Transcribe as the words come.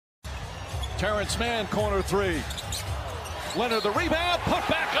Terrence Mann, corner three. Leonard the rebound, put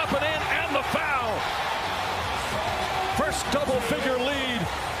back up and in, and the foul. First double-figure lead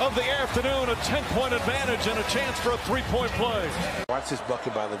of the afternoon, a 10-point advantage and a chance for a three-point play. Watch this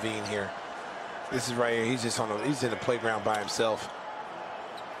bucket by Levine here. This is right here. He's just he's in the playground by himself.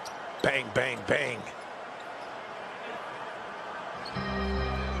 Bang, bang, bang.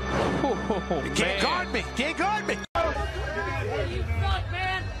 Oh, you can't guard me. Can't guard me. You suck,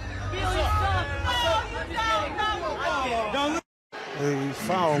 man. Feel you suck. The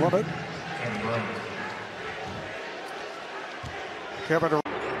foul on it. Kevin.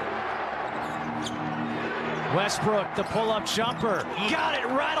 Westbrook, the pull-up jumper. Got it,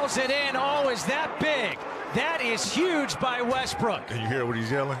 rattles it in. Oh, is that big? That is huge by Westbrook. Can you hear what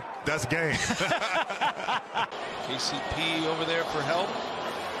he's yelling? That's game. KCP over there for help.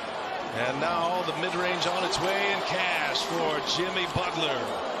 And now the mid-range on its way, and cash for Jimmy Butler.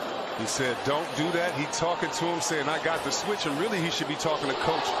 He said, don't do that. He talking to him, saying, I got the switch, and really he should be talking to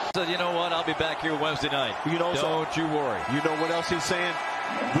coach. So you know what? I'll be back here Wednesday night. You know, don't you worry. You know what else he's saying?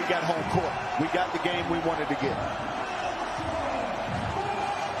 We got home court. We got the game we wanted to get.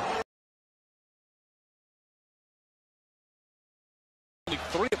 Only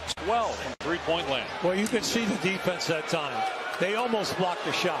 3 of 12 from three-point land. Well, you can see the defense that time. They almost blocked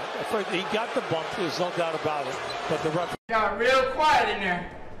the shot. He got the bump, there's no doubt about it. But the ref got real quiet in there.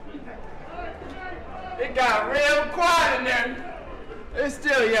 It got real quiet in there. They're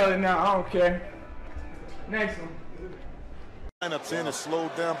still yelling now. I don't care. Next one. Lineups in has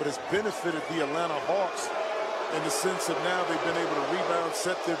slowed down, but it's benefited the Atlanta Hawks in the sense of now they've been able to rebound,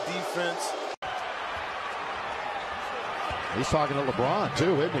 set their defense. He's talking to LeBron,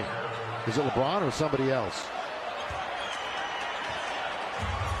 too, isn't he? Is it LeBron or somebody else?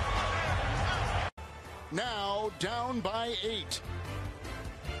 Now down by 8.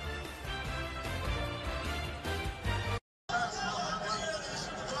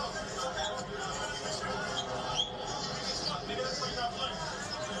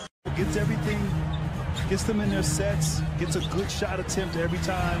 Gets everything, gets them in their sets, gets a good shot attempt every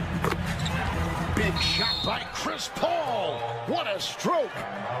time. Big shot by Chris Paul. What a stroke.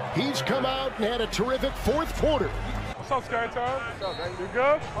 He's come out and had a terrific fourth quarter. What's up, Sky Time? What's up, baby? You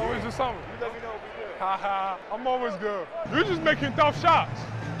good? Always do something. You let me know if you good. Haha, I'm always good. You're just making tough shots.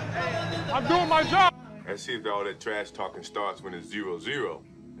 I'm doing my job. Let's see if all that trash talking starts when it's 0-0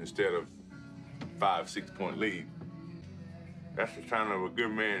 instead of 5-6 point lead. That's the sign of a good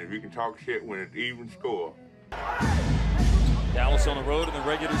man if you can talk shit when it's even score. Dallas on the road in the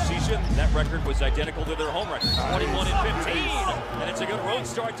regular season. That record was identical to their home record, 21-15. And it's a good road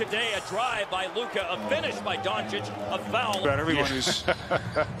start today. A drive by Luka, a finish by Doncic, a foul. About everyone who's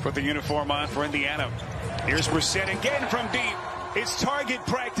put the uniform on for Indiana. Here's Brissett again from deep. It's target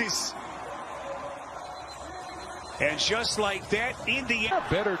practice. And just like that, Indiana.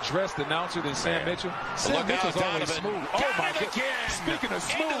 Better dressed announcer than Sam Mitchell. Sam Mitchell's always smooth. Oh my God! Speaking of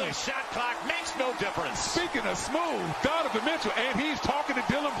smooth, into the shot clock makes no difference. Speaking of smooth, Donovan Mitchell, and he's talking to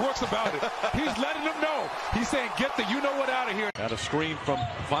Dylan Brooks about it. He's letting them know. He's saying, "Get the you know what out of here." Got a screen from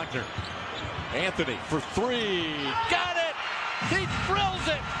Wagner. Anthony for three. Got it. He drills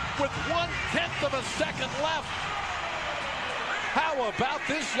it with 1/10 of a second left. How about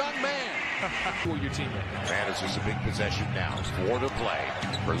this young man? Who are your teammates? Manages a big possession now. 4 to play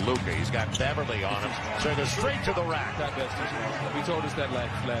for Luka. He's got Beverly on him. So they're straight to the rack. Pat Bev's too small. We told us that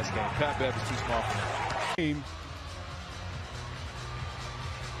last game. Pat Bev is too small for him.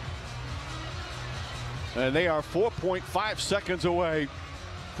 And they are 4.5 seconds away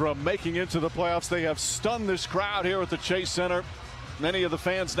from making it to the playoffs. They have stunned this crowd here at the Chase Center. Many of the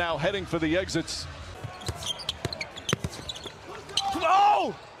fans now heading for the exits.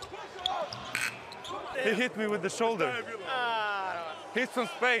 Oh! He hit me with the shoulder. He's from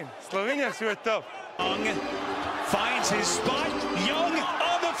Spain. Slovenians, you're tough. Young finds his spot. Young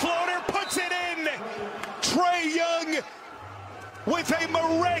on the floater, puts it in. Trae Young with a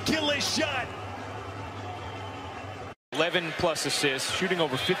miraculous shot. 11 plus assists, shooting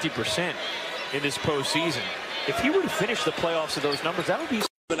over 50% in this postseason. If he were to finish the playoffs of those numbers, that would be.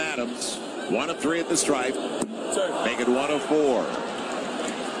 Adams, 1 of 3 at the stripe. Make it 1 of 4.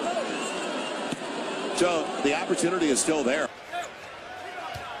 So the opportunity is still there.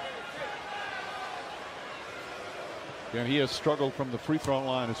 And he has struggled from the free throw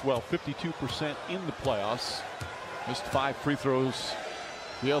line as well. 52% in the playoffs. Missed 5 free throws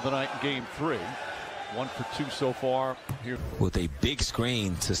the other night in game 3. 1 for 2 so far here. With a big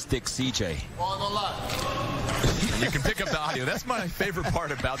screen to stick CJ. On the left. You can pick up the audio. That's my favorite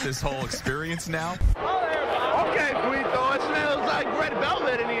part about this whole experience now. Okay, sweet though. It smells like red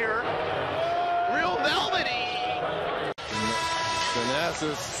velvet in here.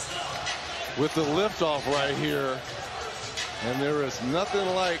 Texas with the liftoff right here. And there is nothing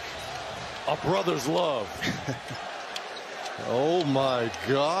like a brother's love. Oh my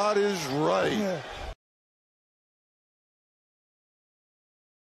God is right.